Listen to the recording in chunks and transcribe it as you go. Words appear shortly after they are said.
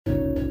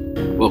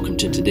Welcome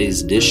to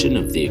today's edition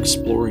of the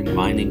Exploring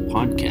Mining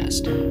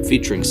podcast,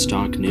 featuring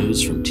stock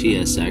news from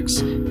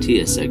TSX,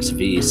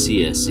 TSXV,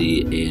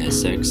 CSE,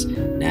 ASX,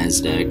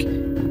 NASDAQ,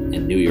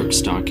 and New York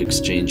Stock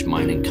Exchange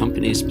mining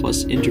companies,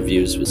 plus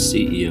interviews with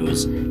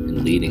CEOs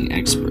and leading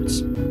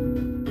experts.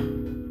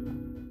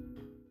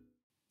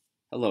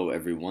 Hello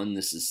everyone,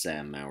 this is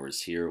Sam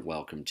Mowers here.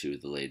 Welcome to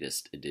the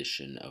latest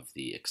edition of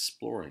the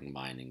Exploring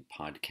Mining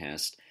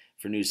podcast.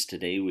 For news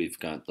today, we've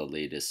got the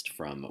latest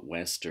from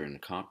Western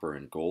Copper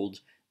and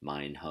Gold,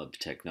 MHUB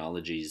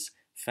Technologies,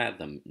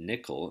 Fathom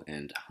Nickel,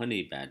 and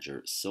Honey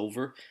Badger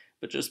Silver.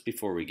 But just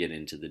before we get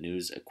into the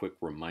news, a quick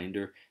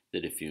reminder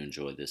that if you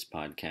enjoy this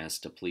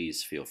podcast,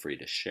 please feel free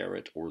to share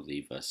it or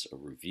leave us a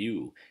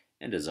review.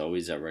 And as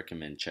always, I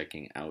recommend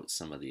checking out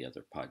some of the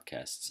other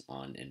podcasts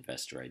on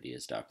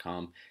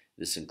InvestorIdeas.com.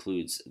 This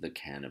includes the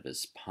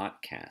Cannabis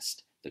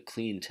Podcast, the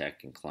Clean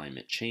Tech and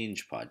Climate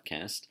Change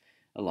Podcast,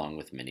 along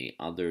with many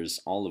others,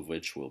 all of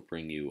which will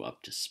bring you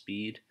up to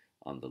speed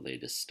on the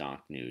latest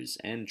stock news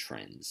and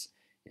trends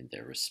in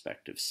their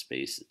respective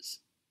spaces.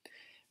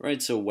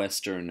 Right, so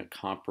Western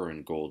Copper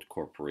and Gold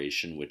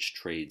Corporation, which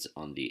trades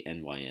on the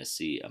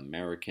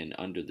NYSEAmerican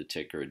under the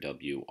ticker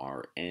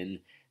WRN,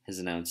 has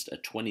announced a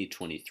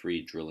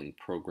 2023 drilling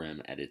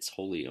program at its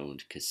wholly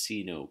owned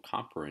Casino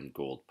Copper and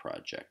Gold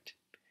project.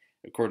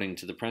 According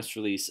to the press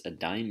release, a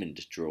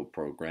diamond drill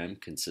program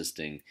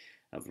consisting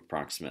of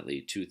approximately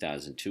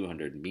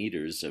 2,200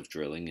 meters of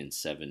drilling in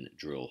 7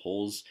 drill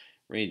holes,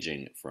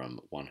 ranging from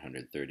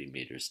 130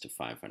 meters to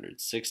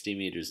 560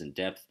 meters in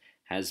depth,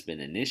 has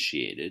been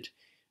initiated,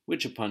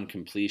 which upon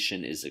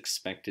completion is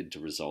expected to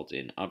result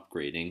in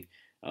upgrading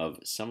of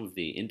some of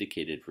the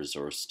indicated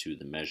resource to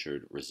the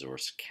measured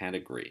resource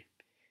category.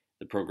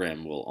 The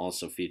program will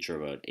also feature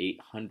about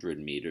 800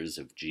 meters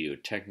of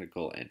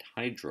geotechnical and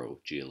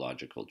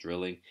hydrogeological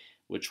drilling,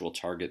 which will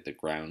target the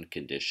ground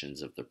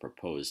conditions of the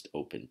proposed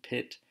open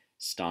pit,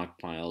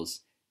 stockpiles,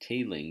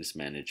 tailings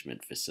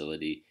management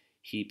facility,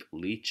 heap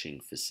leaching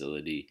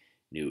facility,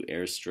 new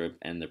airstrip,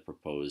 and the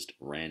proposed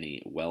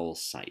Rani well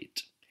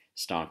site.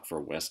 Stock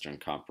for Western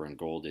Copper and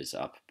Gold is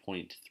up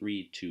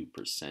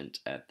 0.32%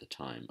 at the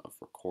time of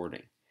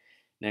recording.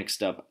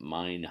 Next up,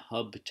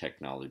 MHUB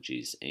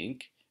Technologies,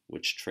 Inc.,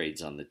 which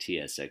trades on the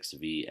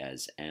TSXV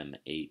as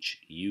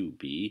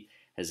MHUB,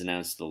 has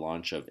announced the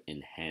launch of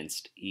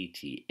enhanced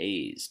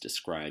ETAs,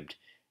 described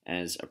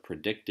as a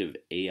predictive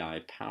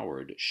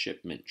AI-powered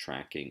shipment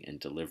tracking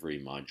and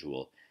delivery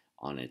module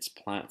on its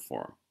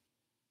platform.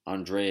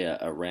 Andrea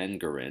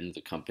Aranguren,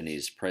 the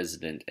company's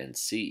president and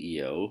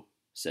CEO,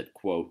 said,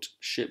 quote,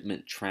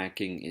 "Shipment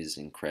tracking is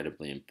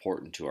incredibly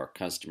important to our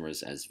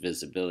customers as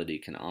visibility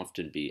can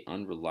often be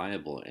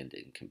unreliable and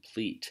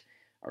incomplete.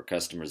 Our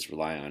customers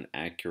rely on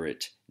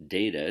accurate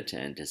data to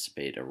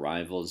anticipate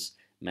arrivals,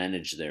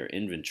 manage their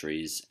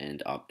inventories,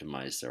 and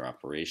optimize their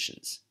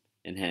operations.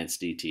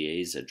 Enhanced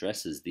ETAs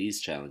addresses these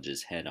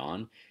challenges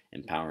head-on,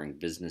 empowering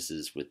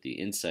businesses with the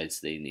insights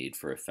they need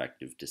for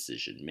effective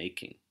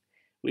decision-making.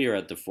 We are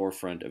at the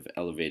forefront of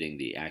elevating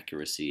the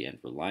accuracy and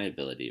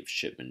reliability of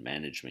shipment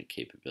management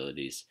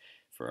capabilities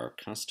for our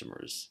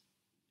customers."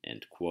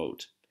 End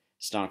quote.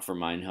 Stock for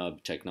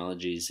MHUB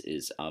Technologies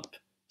is up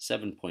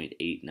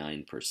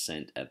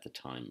 7.89% at the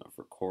time of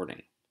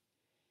recording.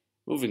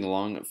 Moving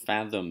along,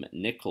 Fathom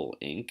Nickel,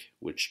 Inc.,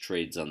 which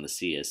trades on the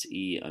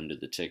CSE under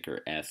the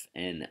ticker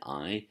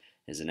FNI,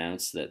 has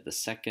announced that the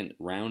second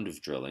round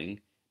of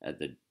drilling at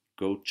the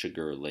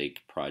Gochiger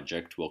Lake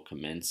project will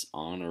commence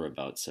on or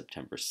about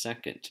September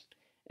 2nd,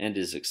 and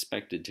is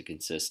expected to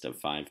consist of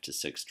 5 to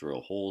 6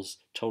 drill holes,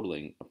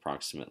 totaling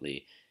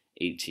approximately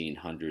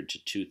 1,800 to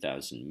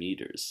 2,000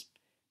 meters.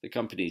 The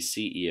company's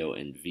CEO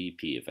and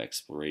VP of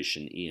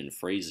Exploration, Ian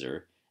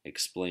Fraser,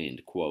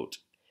 explained, quote,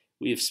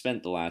 "We have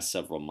spent the last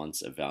several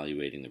months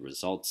evaluating the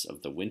results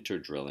of the winter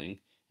drilling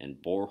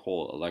and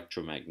borehole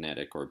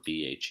electromagnetic or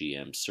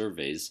BHEM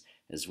surveys,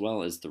 as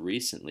well as the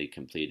recently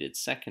completed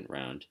second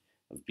round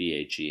of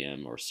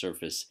BHEM or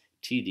surface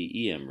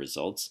TDEM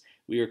results.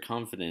 We are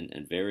confident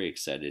and very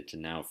excited to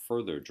now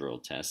further drill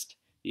test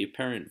the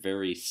apparent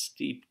very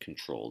steep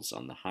controls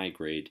on the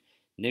high-grade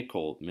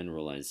nickel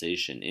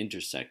mineralization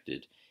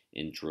intersected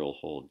in drill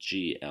hole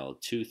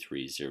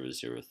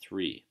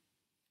GL23003.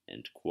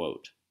 End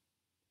quote.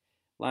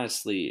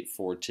 Lastly,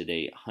 for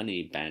today,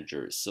 Honey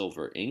Badger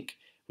Silver, Inc.,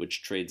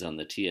 which trades on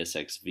the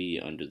TSXV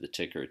under the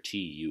ticker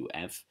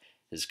TUF,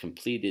 has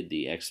completed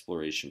the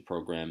exploration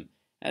program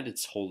at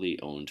its wholly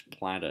owned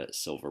Plata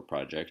Silver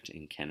project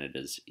in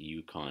Canada's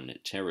Yukon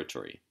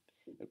Territory.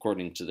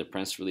 According to the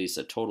press release,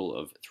 a total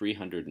of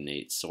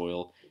 308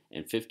 soil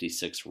and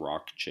 56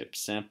 rock chip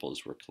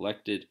samples were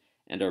collected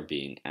and are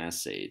being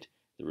assayed,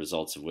 the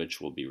results of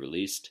which will be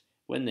released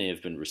when they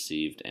have been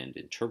received and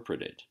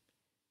interpreted.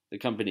 The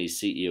company's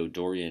CEO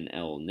Dorian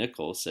L.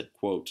 Nickel said,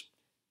 quote,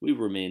 "We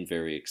remain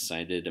very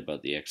excited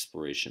about the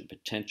exploration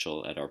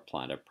potential at our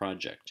Plata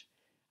project.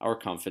 Our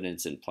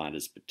confidence in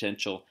Plata's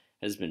potential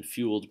has been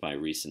fueled by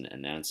recent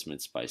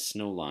announcements by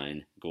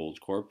Snowline Gold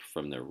Corp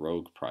from their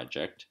Rogue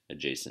project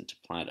adjacent to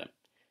Plata.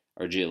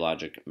 Our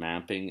geologic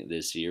mapping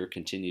this year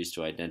continues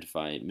to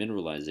identify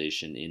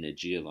mineralization in a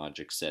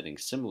geologic setting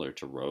similar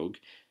to Rogue,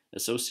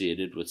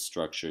 associated with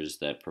structures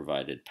that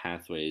provided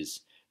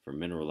pathways for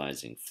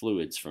mineralizing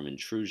fluids from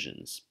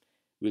intrusions.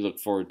 We look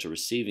forward to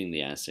receiving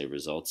the assay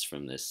results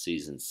from this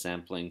season's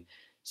sampling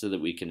so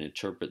that we can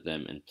interpret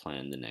them and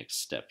plan the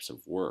next steps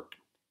of work.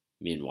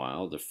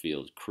 Meanwhile, the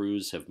field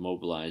crews have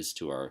mobilized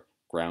to our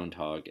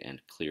Groundhog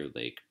and Clear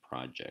Lake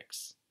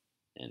projects."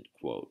 End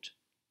quote.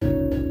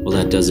 Well,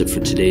 that does it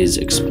for today's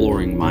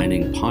Exploring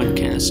Mining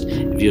podcast.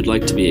 If you'd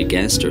like to be a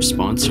guest or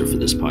sponsor for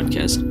this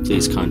podcast,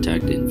 please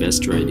contact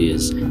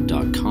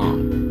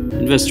InvestorIdeas.com.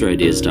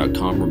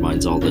 InvestorIdeas.com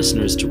reminds all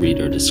listeners to read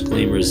our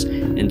disclaimers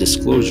and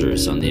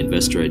disclosures on the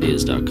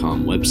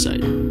InvestorIdeas.com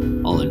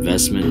website. All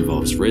investment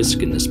involves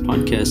risk, and this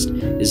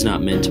podcast is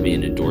not meant to be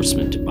an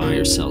endorsement to buy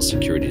or sell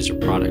securities or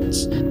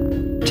products.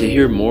 To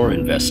hear more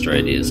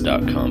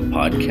InvestorIdeas.com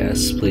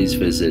podcasts, please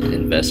visit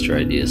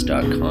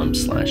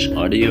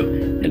InvestorIdeas.com/audio.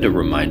 And a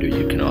reminder,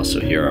 you can also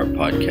hear our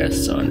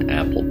podcasts on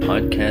Apple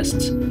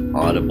Podcasts,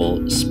 Audible,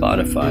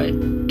 Spotify,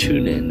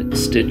 TuneIn,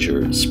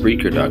 Stitcher,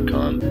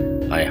 Spreaker.com,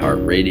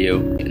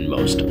 iHeartRadio, and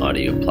most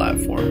audio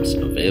platforms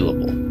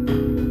available.